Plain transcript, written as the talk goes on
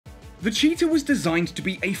The Cheetah was designed to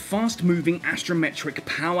be a fast-moving astrometric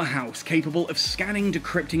powerhouse capable of scanning,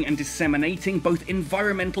 decrypting and disseminating both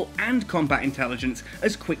environmental and combat intelligence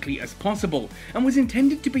as quickly as possible, and was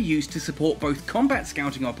intended to be used to support both combat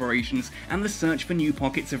scouting operations and the search for new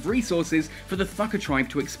pockets of resources for the Thucker tribe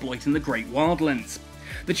to exploit in the Great Wildlands.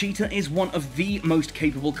 The Cheetah is one of the most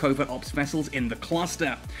capable covert ops vessels in the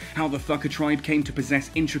cluster. How the Thucker tribe came to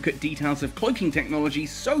possess intricate details of cloaking technology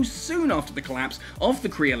so soon after the collapse of the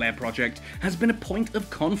Krialair project has been a point of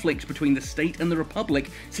conflict between the state and the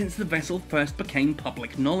Republic since the vessel first became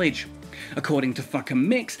public knowledge. According to Thucker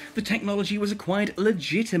Mix, the technology was acquired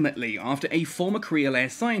legitimately after a former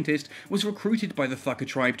Krialair scientist was recruited by the Thucker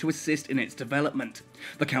tribe to assist in its development.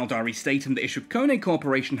 The Caldari State and the Ishukone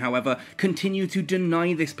Corporation, however, continue to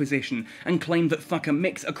deny this position and claim that Thucker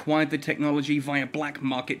Mix acquired the technology via black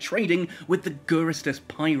market trading with the Guristas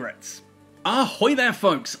pirates. Ahoy there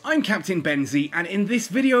folks, I'm Captain Benzie, and in this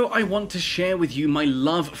video I want to share with you my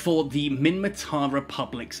love for the Minmatar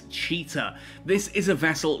Republic's Cheetah. This is a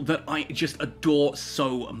vessel that I just adore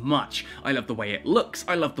so much. I love the way it looks,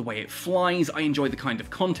 I love the way it flies, I enjoy the kind of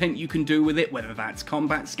content you can do with it, whether that's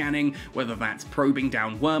combat scanning, whether that's probing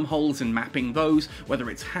down wormholes and mapping those, whether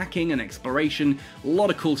it's hacking and exploration, a lot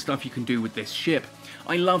of cool stuff you can do with this ship.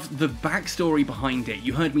 I love the backstory behind it.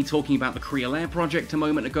 You heard me talking about the Krialair project a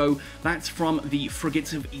moment ago. That's from the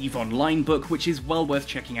Frigates of EVE Online book, which is well worth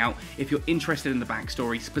checking out if you're interested in the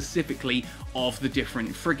backstory specifically of the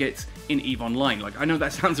different frigates in EVE Online. Like, I know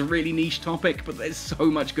that sounds a really niche topic, but there's so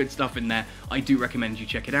much good stuff in there. I do recommend you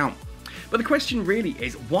check it out. But the question really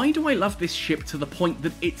is, why do I love this ship to the point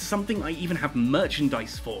that it's something I even have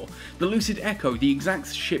merchandise for? The Lucid Echo, the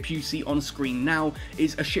exact ship you see on screen now,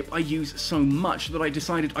 is a ship I use so much that I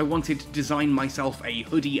decided I wanted to design myself a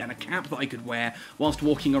hoodie and a cap that I could wear whilst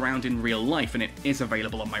walking around in real life, and it is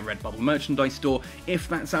available on my Redbubble merchandise store if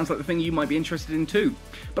that sounds like the thing you might be interested in too.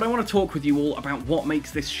 But I want to talk with you all about what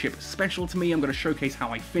makes this ship special to me. I'm going to showcase how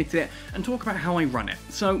I fit it and talk about how I run it.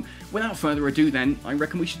 So without further ado then, I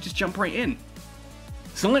reckon we should just jump right in.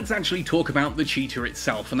 So let's actually talk about the Cheetah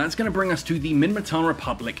itself, and that's going to bring us to the Minmatar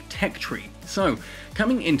Republic tech tree. So,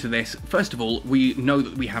 coming into this, first of all, we know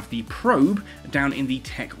that we have the probe down in the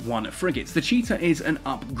Tech 1 frigates. The Cheetah is an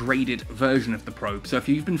upgraded version of the probe, so if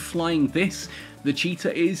you've been flying this, the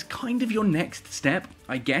Cheetah is kind of your next step,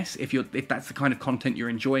 I guess, if that's the kind of content you're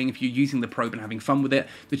enjoying, if you're using the probe and having fun with it,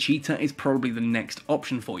 the Cheetah is probably the next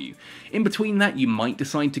option for you. In between that, you might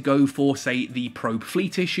decide to go for, say, the probe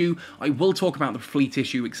fleet issue. I will talk about the fleet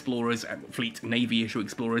issue explorers, fleet navy issue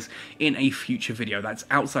explorers in a future video. That's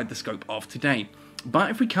outside the scope of today.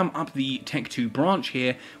 But if we come up the Tech 2 branch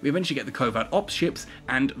here, we eventually get the Covert Ops ships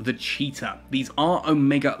and the Cheetah. These are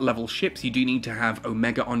Omega level ships. You do need to have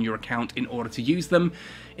Omega on your account in order to use them.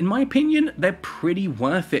 In my opinion, they're pretty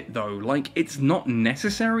worth it though. Like, it's not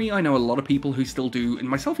necessary. I know a lot of people who still do, and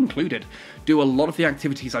myself included, do a lot of the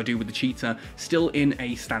activities I do with the Cheetah still in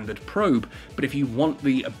a standard probe. But if you want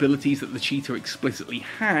the abilities that the Cheetah explicitly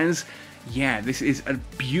has, yeah, this is a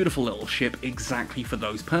beautiful little ship exactly for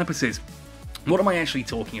those purposes. What am I actually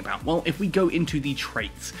talking about? Well, if we go into the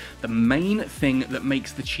traits, the main thing that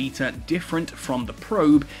makes the Cheetah different from the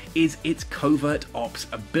probe is its covert ops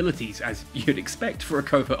abilities, as you'd expect for a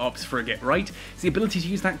covert ops frigate, right? It's the ability to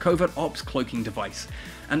use that covert ops cloaking device.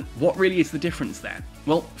 And what really is the difference there?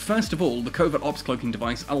 Well, first of all, the covert ops cloaking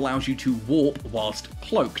device allows you to warp whilst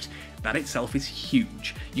cloaked. That itself is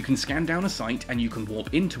huge. You can scan down a site and you can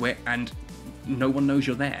warp into it and no one knows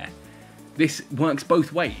you're there. This works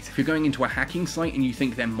both ways. If you're going into a hacking site and you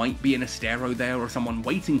think there might be an Astero there or someone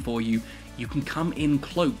waiting for you, you can come in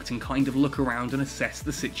cloaked and kind of look around and assess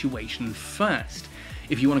the situation first.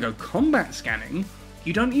 If you want to go combat scanning,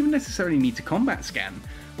 you don't even necessarily need to combat scan.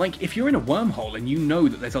 Like, if you're in a wormhole and you know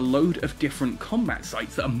that there's a load of different combat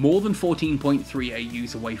sites that are more than 14.3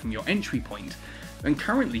 AUs away from your entry point, then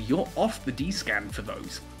currently you're off the D-scan for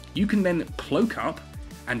those. You can then cloak up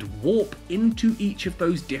and warp into each of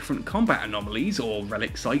those different combat anomalies, or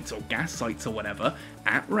relic sites, or gas sites, or whatever,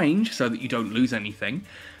 at range, so that you don't lose anything,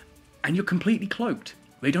 and you're completely cloaked.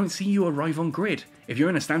 They don't see you arrive on grid. If you're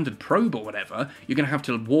in a standard probe or whatever, you're going to have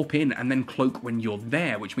to warp in and then cloak when you're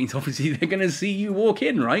there, which means obviously they're going to see you walk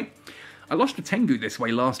in, right? I lost a Tengu this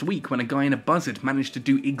way last week when a guy in a buzzard managed to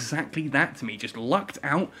do exactly that to me. Just lucked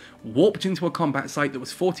out, warped into a combat site that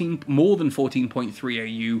was more than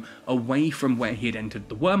 14.3 AU away from where he had entered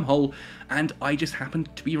the wormhole, and I just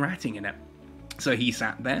happened to be ratting in it. So he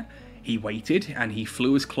sat there, he waited, and he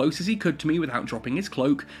flew as close as he could to me without dropping his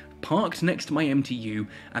cloak, parked next to my MTU,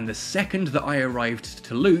 and the second that I arrived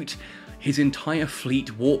to loot, his entire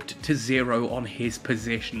fleet warped to 0 on his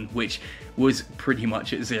position, which was pretty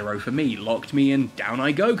much at 0 for me. Locked me and down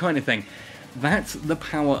I go kind of thing. That's the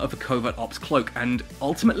power of a Covert Ops Cloak, and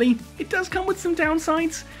ultimately, it does come with some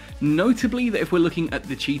downsides. Notably that if we're looking at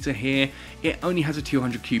the Cheetah here, it only has a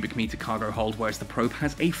 200 cubic meter cargo hold, whereas the Probe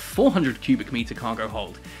has a 400 cubic meter cargo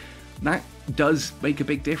hold. That does make a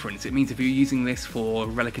big difference. It means if you're using this for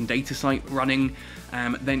Relic and Data Site running,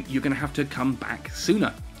 then you're going to have to come back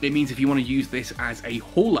sooner. It means if you want to use this as a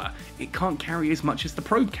hauler, it can't carry as much as the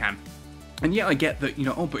Probe can. And yeah, I get that, you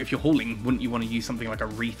know, oh, but if you're hauling, wouldn't you want to use something like a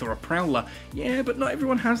Wreath or a Prowler? Yeah, but not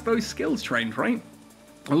everyone has those skills trained, right?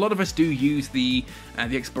 A lot of us do use the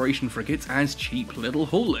exploration frigates as cheap little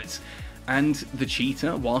haulers. And the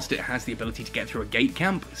Cheetah, whilst it has the ability to get through a gate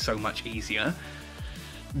camp so much easier,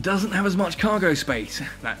 doesn't have as much cargo space.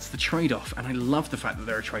 That's the trade-off, and I love the fact that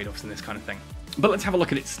there are trade-offs in this kind of thing. But let's have a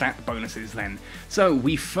look at its stat bonuses then. So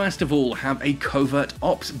we first of all have a Covert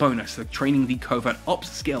Ops bonus, so training the Covert Ops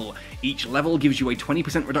skill. Each level gives you a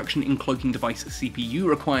 20% reduction in cloaking device CPU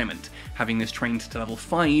requirement. Having this trained to level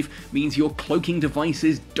 5 means your cloaking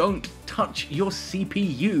devices don't touch your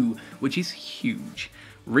CPU, which is huge.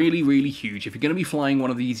 Really, really huge. If you're going to be flying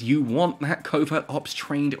one of these, you want that Covert Ops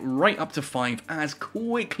trained right up to 5 as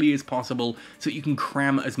quickly as possible so that you can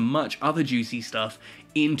cram as much other juicy stuff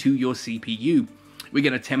into your CPU. We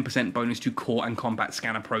get a 10% bonus to core and combat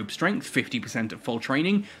scanner probe strength, 50% at full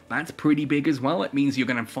training. That's pretty big as well. It means you're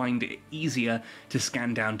going to find it easier to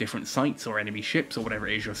scan down different sites or enemy ships or whatever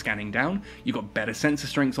it is you're scanning down. You've got better sensor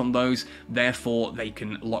strengths on those, therefore they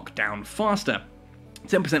can lock down faster.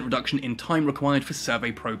 10% reduction in time required for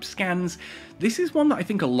survey probe scans. This is one that I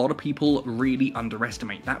think a lot of people really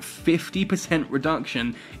underestimate. That 50%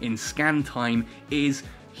 reduction in scan time is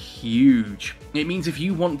huge. It means if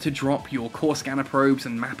you want to drop your core scanner probes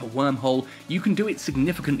and map a wormhole, you can do it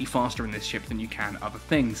significantly faster in this ship than you can other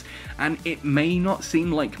things. And it may not seem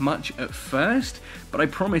like much at first, but I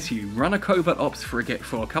promise you, run a Covert Ops frigate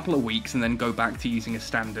for a couple of weeks and then go back to using a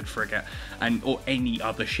standard frigate or any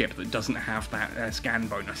other ship that doesn't have that scan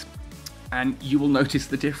bonus. And you will notice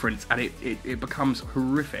the difference, and it becomes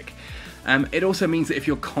horrific. It also means that if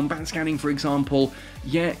you're combat scanning, for example,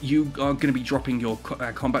 yeah, you are going to be dropping your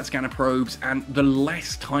combat scanner probes, and the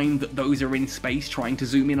less time that those are in space trying to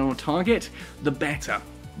zoom in on a target, the better.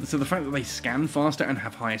 So the fact that they scan faster and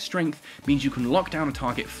have higher strength means you can lock down a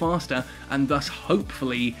target faster, and thus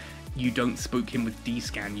hopefully you don't spook him with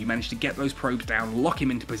D-scan. You manage to get those probes down, lock him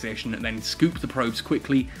into position, and then scoop the probes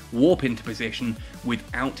quickly, warp into position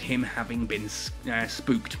without him having been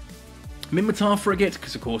spooked. Minmatar frigate,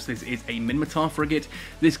 because of course this is a Minmatar frigate,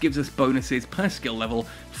 this gives us bonuses per skill level,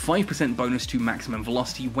 5% bonus to maximum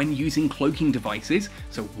velocity when using cloaking devices,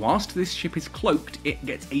 so whilst this ship is cloaked, it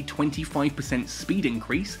gets a 25% speed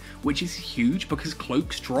increase, which is huge because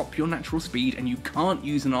cloaks drop your natural speed and you can't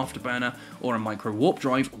use an afterburner or a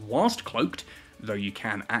microwarpdrive whilst cloaked, though you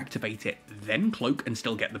can activate it, then cloak and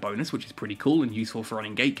still get the bonus, which is pretty cool and useful for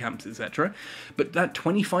running gate camps, etc. But that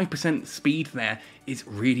 25% speed there is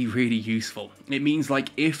really, really useful. It means, like,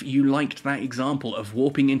 if you liked that example of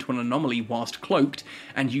warping into an anomaly whilst cloaked,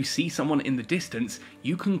 and you see someone in the distance,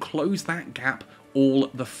 you can close that gap all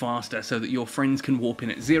the faster so that your friends can warp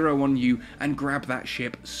in at 0 on you and grab that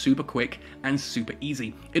ship super quick and super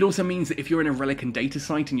easy. It also means that if you're in a Relic and Data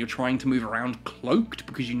Site and you're trying to move around cloaked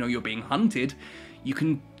because you know you're being hunted, you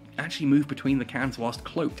can actually move between the cans whilst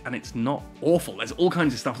cloaked, and it's not awful. There's all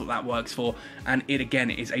kinds of stuff that works for, and it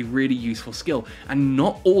again is a really useful skill. And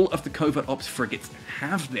not all of the Covert Ops frigates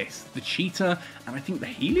have this. The Cheetah, and I think the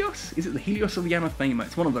Helios? Is it the Helios or the Anathema?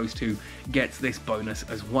 It's one of those two, gets this bonus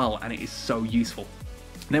as well, and it is so useful.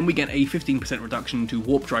 Then we get a 15% reduction to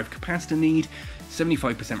warp drive capacitor need,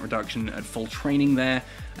 75% reduction at full training there.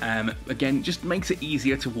 Again, just makes it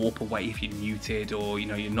easier to warp away if you're muted or, you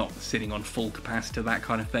know, you're not sitting on full capacitor, that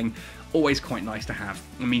kind of thing. Always quite nice to have.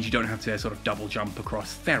 It means you don't have to sort of double jump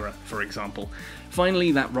across Thera, for example.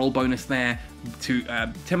 Finally, that roll bonus there to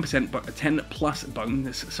 10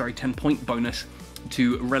 point bonus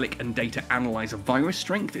to Relic and Data Analyzer virus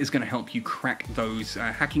strength is going to help you crack those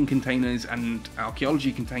hacking containers and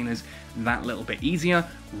archaeology containers that little bit easier.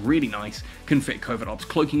 Really nice. Can fit Covert Ops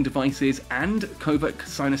cloaking devices and covert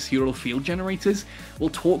sinusoidal field generators. We'll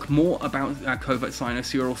talk more about covert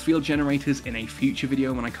sinusoidal field generators in a future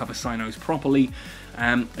video when I cover sinos properly.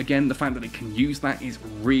 Again, the fact that it can use that is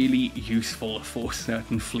really useful for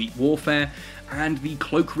certain fleet warfare, and the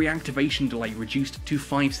cloak reactivation delay reduced to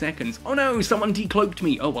 5 seconds. Oh no, someone decloaked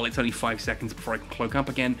me! Oh well, it's only 5 seconds before I can cloak up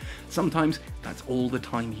again. Sometimes that's all the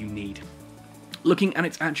time you need. Looking at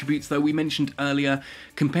its attributes though, we mentioned earlier,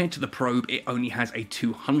 compared to the probe, it only has a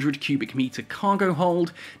 200 cubic meter cargo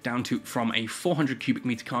hold, down to from a 400 cubic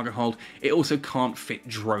meter cargo hold. It also can't fit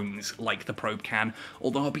drones like the probe can,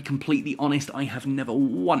 although I'll be completely honest, I have never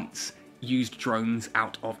once used drones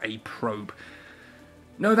out of a probe.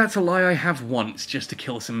 No, that's a lie, I have once, just to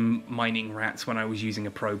kill some mining rats when I was using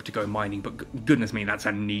a probe to go mining, but goodness me, that's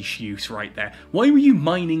a niche use right there. Why were you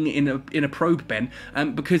mining in a probe, Ben?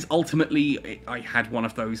 Because ultimately, I had one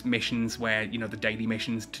of those missions where, you know, the daily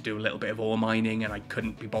missions to do a little bit of ore mining, and I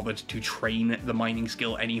couldn't be bothered to train the mining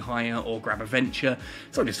skill any higher or grab a venture,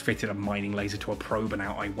 so I just fitted a mining laser to a probe and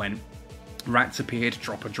out I went. Rats appeared,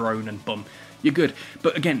 drop a drone, and boom, you're good.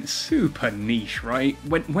 But again, super niche, right?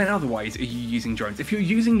 When otherwise are you using drones? If you're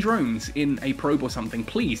using drones in a probe or something,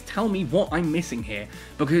 please tell me what I'm missing here,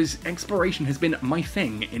 because exploration has been my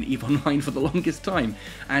thing in EVE Online for the longest time,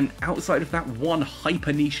 and outside of that one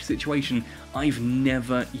hyper niche situation, I've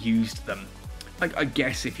never used them. I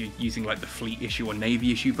guess if you're using like the Fleet issue or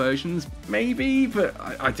Navy issue versions, maybe, but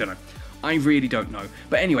I don't know. I really don't know.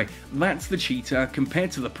 But anyway, that's the Cheetah.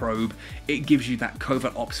 Compared to the probe, it gives you that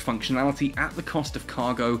covert ops functionality at the cost of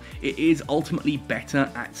cargo. It is ultimately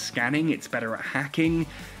better at scanning, it's better at hacking.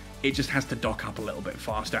 It just has to dock up a little bit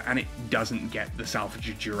faster, and it doesn't get the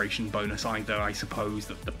salvage duration bonus either, I suppose,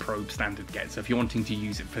 that the probe standard gets. So if you're wanting to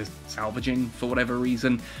use it for salvaging for whatever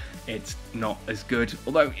reason, it's not as good.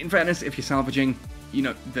 Although, in fairness, if you're salvaging, you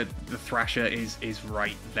know, the Thrasher is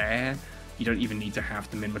right there. You don't even need to have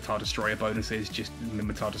the Minmatar Destroyer bonuses, just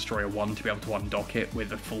Minmatar Destroyer 1 to be able to undock it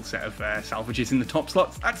with a full set of salvages in the top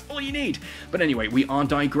slots. That's all you need! But anyway, we are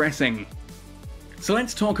digressing. So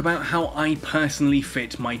let's talk about how I personally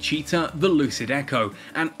fit my Cheetah, the Lucid Echo.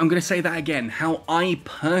 And I'm going to say that again, how I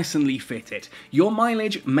personally fit it. Your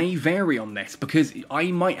mileage may vary on this, because I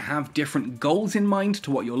might have different goals in mind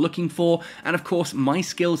to what you're looking for, and of course my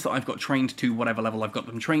skills that I've got trained to, whatever level I've got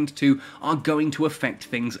them trained to, are going to affect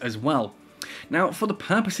things as well. Now, for the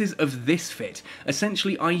purposes of this fit,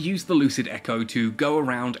 essentially I use the Lucid Echo to go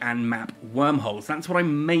around and map wormholes. That's what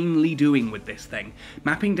I'm mainly doing with this thing.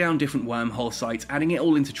 Mapping down different wormhole sites, adding it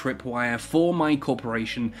all into Tripwire for my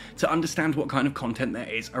corporation to understand what kind of content there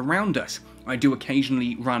is around us. I do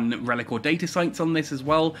occasionally run relic or data sites on this as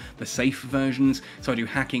well, the safe versions, so I do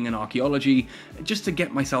hacking and archaeology, just to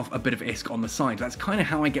get myself a bit of ISK on the side. That's kind of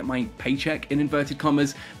how I get my paycheck, in inverted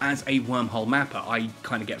commas, as a wormhole mapper. I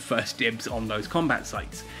kind of get first dibs on those combat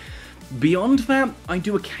sites. Beyond that, I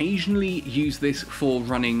do occasionally use this for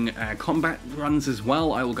running combat runs as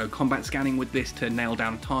well. I will go combat scanning with this to nail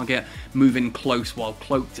down a target, move in close while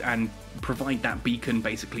cloaked, and provide that beacon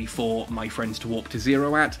basically for my friends to warp to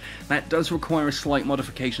zero at. That does require a slight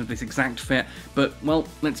modification of this exact fit, but well,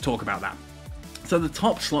 let's talk about that. So the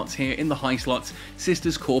top slots here, in the high slots,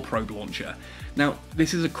 Sister's Core Probe Launcher. Now,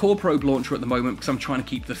 this is a core probe launcher at the moment because I'm trying to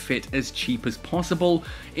keep the fit as cheap as possible.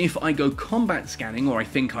 If I go combat scanning, or I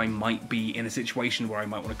think I might be in a situation where I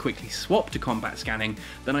might want to quickly swap to combat scanning,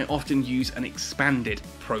 then I often use an expanded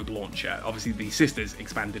probe launcher, obviously the Sister's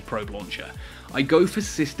expanded probe launcher. I go for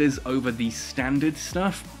Sister's over the standard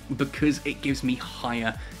stuff because it gives me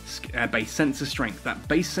higher base sensor strength. That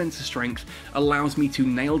base sensor strength allows me to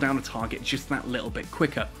nail down a target just that little bit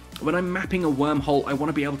quicker. When I'm mapping a wormhole, I want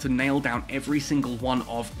to be able to nail down every single one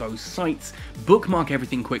of those sites, bookmark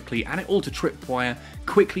everything quickly, add it all to Tripwire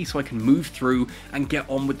quickly so I can move through and get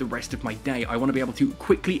on with the rest of my day. I want to be able to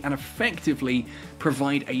quickly and effectively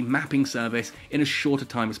provide a mapping service in as short a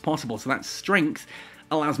time as possible, so that strength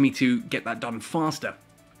allows me to get that done faster.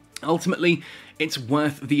 Ultimately, it's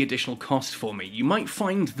worth the additional cost for me. You might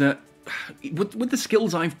find that with the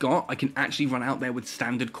skills I've got, I can actually run out there with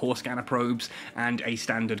standard core scanner probes and a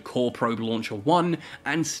standard core probe launcher 1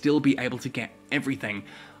 and still be able to get everything.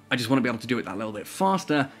 I just want to be able to do it that little bit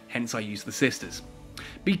faster, hence I use the Sisters.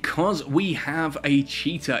 Because we have a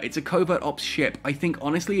Cheetah, it's a covert ops ship. I think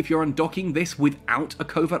honestly, if you're undocking this without a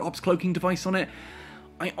covert ops cloaking device on it,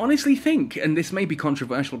 I honestly think, and this may be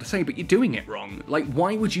controversial to say, but you're doing it wrong. Like,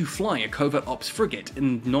 why would you fly a covert ops frigate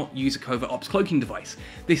and not use a covert ops cloaking device?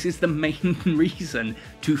 This is the main reason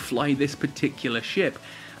to fly this particular ship.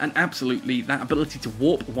 And absolutely, that ability to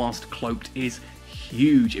warp whilst cloaked is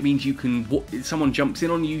huge. It means you can, if someone jumps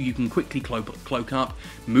in on you, you can quickly cloak up,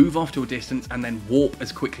 move off to a distance, and then warp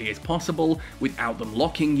as quickly as possible without them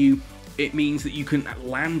locking you. It means that you can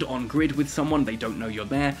land on grid with someone, they don't know you're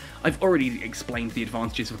there. I've already explained the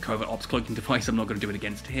advantages of a covert ops cloaking device, I'm not going to do it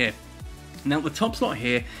against here. Now, the top slot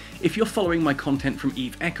here, if you're following my content from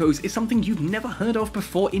EVE Echoes, is something you've never heard of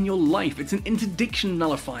before in your life. It's an Interdiction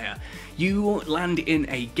Nullifier. You land in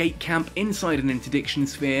a gate camp inside an interdiction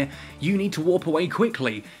sphere, you need to warp away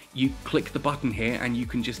quickly. you click the button here and you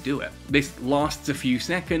can just do it. This lasts a few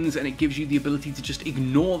seconds and it gives you the ability to just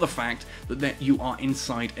ignore the fact that you are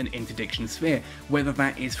inside an interdiction sphere, whether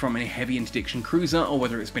that is from a heavy interdiction cruiser or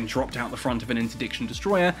whether it's been dropped out the front of an interdiction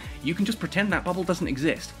destroyer. You can just pretend that bubble doesn't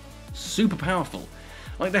exist. Super powerful.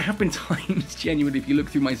 Like, there have been times, genuinely, if you look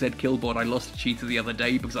through my Z kill board, I lost a cheetah the other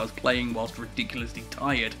day because I was playing whilst ridiculously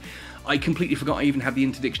tired. I completely forgot I even had the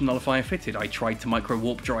Interdiction Nullifier fitted. I tried to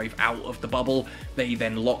Microwarpdrive out of the bubble, they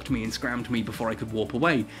then locked me and scrammed me before I could warp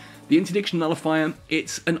away. The Interdiction Nullifier,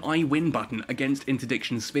 it's an I win button against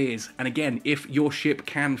interdiction spheres, and again, if your ship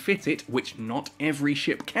can fit it, which not every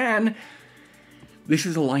ship can, this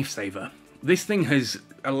is a lifesaver. This thing has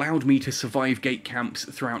allowed me to survive gate camps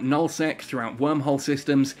throughout nullsec, throughout wormhole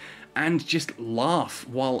systems, and just laugh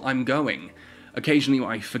while I'm going. Occasionally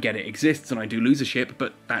I forget it exists and I do lose a ship,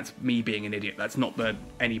 but that's me being an idiot. That's not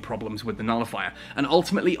any problems with the nullifier. And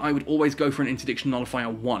ultimately I would always go for an Interdiction Nullifier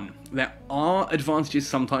 1. There are advantages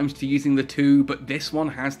sometimes to using the 2, but this one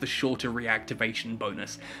has the shorter reactivation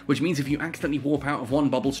bonus, which means if you accidentally warp out of one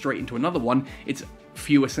bubble straight into another one, it's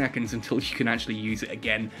fewer seconds until you can actually use it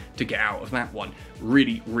again to get out of that one.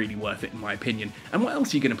 Really, really worth it in my opinion. And what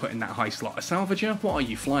else are you going to put in that high slot? A salvager? What are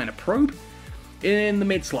you, flying a probe? In the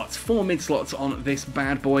mid slots, 4 mid slots on this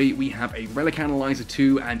bad boy, we have a Relic Analyzer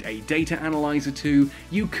II and a Data Analyzer II.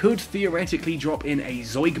 You could theoretically drop in a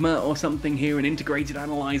Zeugma or something here, an integrated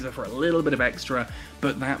analyzer for a little bit of extra,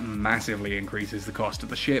 but that massively increases the cost of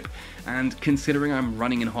the ship, and considering I'm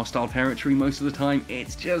running in hostile territory most of the time,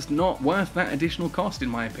 it's just not worth that additional cost in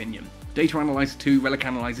my opinion. Data Analyzer 2, Relic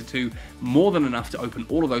Analyzer 2, more than enough to open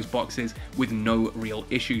all of those boxes with no real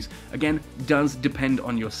issues. Again, does depend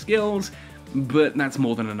on your skills, but that's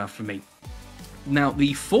more than enough for me. Now,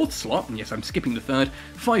 the 4th slot, and yes, I'm skipping the 3rd,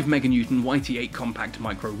 5 meganewton YT8 compact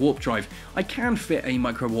micro warp drive. I can fit a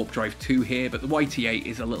micro warp drive 2 here, but the YT8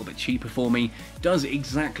 is a little bit cheaper for me. Does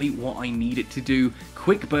exactly what I need it to do.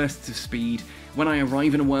 Quick bursts of speed. When I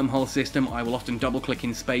arrive in a wormhole system, I will often double click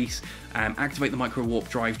in space, activate the micro warp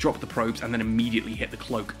drive, drop the probes, and then immediately hit the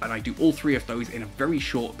cloak. And I do all 3 of those in a very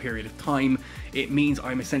short period of time. It means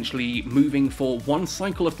I'm essentially moving for 1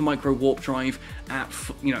 cycle of the micro warp drive at,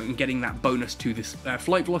 and getting that bonus to this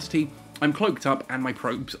flight velocity. I'm cloaked up and my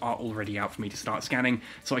probes are already out for me to start scanning,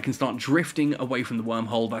 so I can start drifting away from the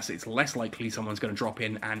wormhole, thus it's less likely someone's going to drop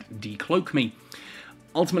in and decloak me.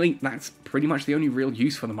 Ultimately, that's pretty much the only real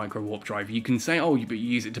use for the micro warp drive. You can say, oh, but you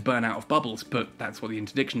use it to burn out of bubbles, but that's what the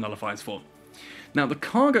interdiction nullifier is for. Now, the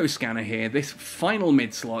cargo scanner here, this final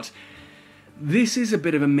mid slot, this is a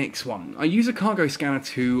bit of a mixed one. I use a cargo scanner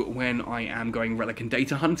too when I am going relic and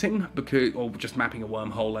data hunting, or just mapping a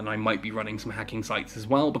wormhole, and I might be running some hacking sites as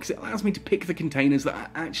well, because it allows me to pick the containers that are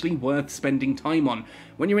actually worth spending time on.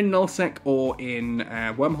 When you're in nullsec or in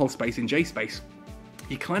wormhole space, in J-space,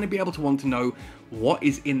 you kind of be able to want to know what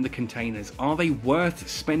is in the containers. Are they worth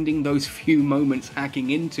spending those few moments hacking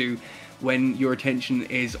into when your attention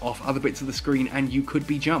is off other bits of the screen and you could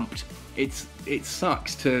be jumped? It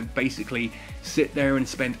sucks to basically sit there and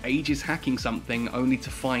spend ages hacking something only to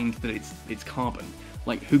find that it's carbon.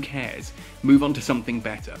 Like, who cares? Move on to something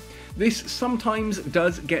better. This sometimes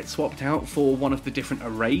does get swapped out for one of the different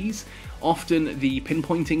arrays. Often the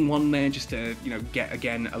pinpointing one there, just to get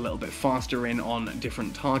again a little bit faster in on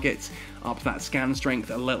different targets, up that scan strength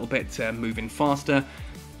a little bit to move in faster.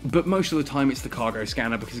 But most of the time it's the cargo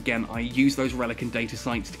scanner, because again I use those relic and data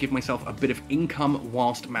sites to give myself a bit of income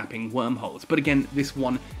whilst mapping wormholes. But again, this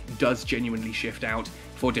one does genuinely shift out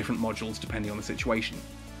for different modules depending on the situation.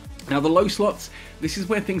 Now, the low slots, this is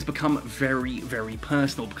where things become very, very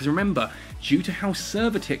personal, because remember, due to how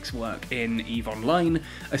server ticks work in EVE Online,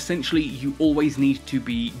 essentially you always need to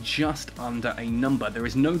be just under a number. There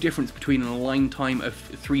is no difference between an align time of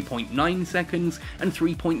 3.9 seconds and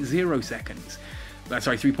 3.0 seconds.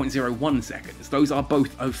 Sorry, 3.01 seconds. Those are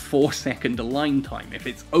both a 4-second align time. If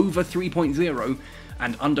it's over 3.0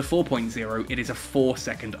 and under 4.0, it is a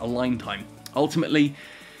 4-second align time. Ultimately,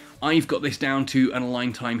 I've got this down to an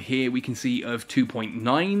align time here we can see of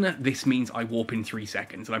 2.9. This means I warp in 3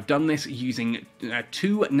 seconds. And I've done this using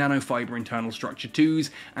 2 Nanofiber internal structure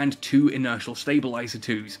 2s and 2 Inertial Stabilizer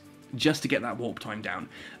IIs, just to get that warp time down.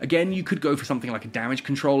 Again, you could go for something like a damage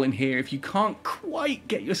control in here if you can't quite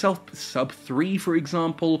get yourself sub 3, for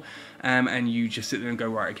example, and you just sit there and go,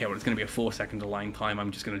 right, okay, well, it's going to be a 4-second align time, I'm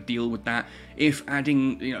just going to deal with that. If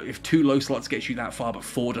adding, if 2 low slots gets you that far, but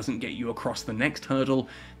 4 doesn't get you across the next hurdle,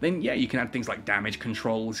 then yeah, you can add things like damage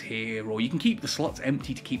controls here, or you can keep the slots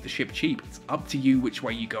empty to keep the ship cheap. It's up to you which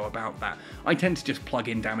way you go about that. I tend to just plug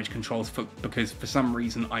in damage controls because for some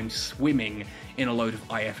reason I'm swimming in a load of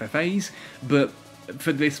IFFAs, but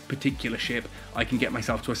for this particular ship, I can get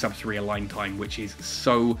myself to a sub 3 align time, which is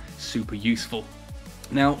so super useful.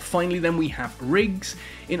 Now, finally then we have rigs.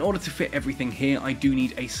 In order to fit everything here, I do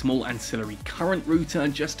need a small ancillary current router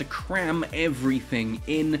just to cram everything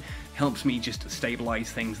in. Helps me just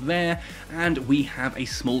stabilize things there. And we have a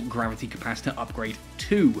small gravity capacitor upgrade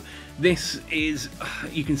too. This is,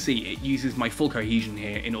 you can see it uses my full cohesion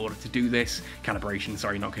here in order to do this. Calibration,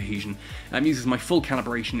 sorry, not cohesion. Uses my full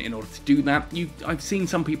calibration in order to do that. I've seen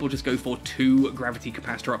some people just go for 2 gravity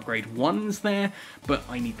capacitor upgrade 1s there, but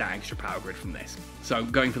I need that extra power grid from this. So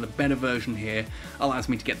going for the better version here allows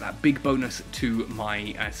me to get that big bonus to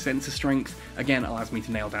my sensor strength. Again, allows me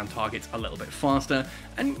to nail down targets a little bit faster,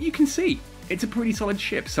 and you can see it's a pretty solid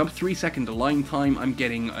ship. Sub 3 second align time. I'm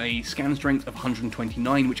getting a scan strength of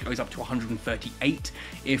 129, which goes up to 138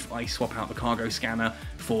 if I swap out the cargo scanner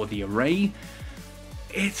for the array.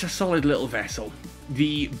 It's a solid little vessel.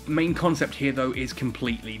 The main concept here though is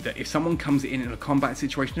completely that if someone comes in a combat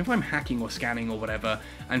situation, if I'm hacking or scanning or whatever,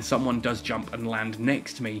 and someone does jump and land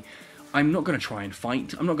next to me, I'm not going to try and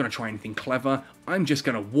fight, I'm not going to try anything clever, I'm just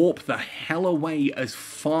going to warp the hell away as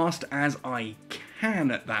fast as I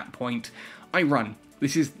can at that point. I run.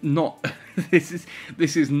 This is not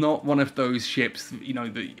this is not one of those ships, you know,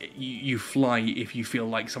 that you fly if you feel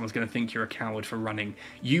like someone's going to think you're a coward for running.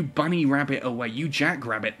 You bunny rabbit away, you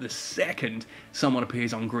jackrabbit the second someone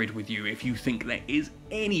appears on grid with you if you think there is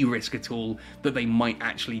any risk at all that they might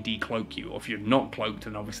actually decloak you. Or if you're not cloaked,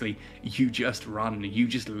 then obviously you just run. You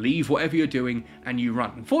just leave whatever you're doing and you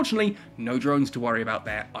run. Unfortunately, no drones to worry about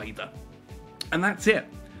there either. And that's it.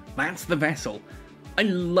 That's the vessel. I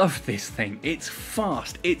love this thing. It's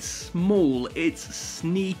fast, it's small, it's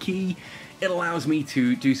sneaky. It allows me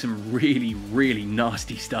to do some really, really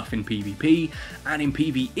nasty stuff in PvP, and in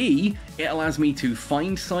PvE, it allows me to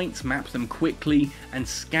find sites, map them quickly, and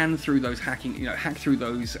scan through those hack through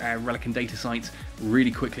those relic and data sites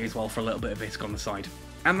really quickly as well for a little bit of ISK on the side.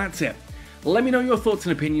 And that's it. Let me know your thoughts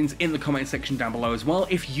and opinions in the comment section down below as well.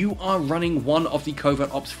 If you are running one of the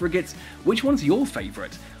Covert Ops frigates, which one's your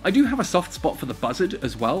favourite? I do have a soft spot for the Buzzard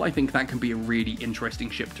as well. I think that can be a really interesting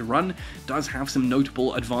ship to run. Does have some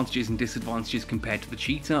notable advantages and disadvantages compared to the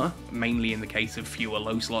Cheetah, mainly in the case of fewer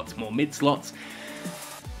low slots, more mid slots.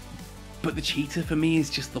 But the Cheetah for me is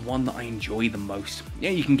just the one that I enjoy the most. Yeah,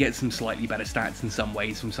 you can get some slightly better stats in some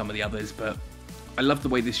ways from some of the others, but I love the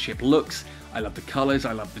way this ship looks, I love the colours,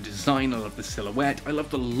 I love the design, I love the silhouette, I love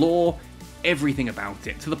the lore, everything about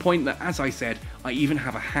it, to the point that, as I said, I even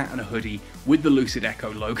have a hat and a hoodie with the Lucid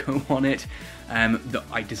Echo logo on it that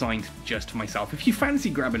I designed just for myself. If you fancy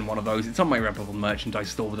grabbing one of those, it's on my Redbubble merchandise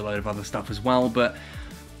store with a load of other stuff as well, but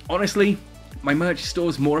honestly, my merch store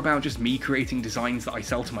is more about just me creating designs that I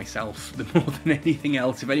sell to myself more than anything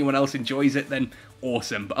else. If anyone else enjoys it, then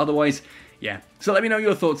awesome. But otherwise, yeah. So let me know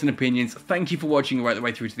your thoughts and opinions. Thank you for watching right the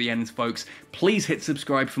way through to the end, folks. Please hit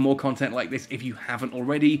subscribe for more content like this if you haven't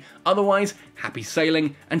already. Otherwise, happy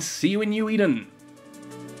sailing and see you in New Eden.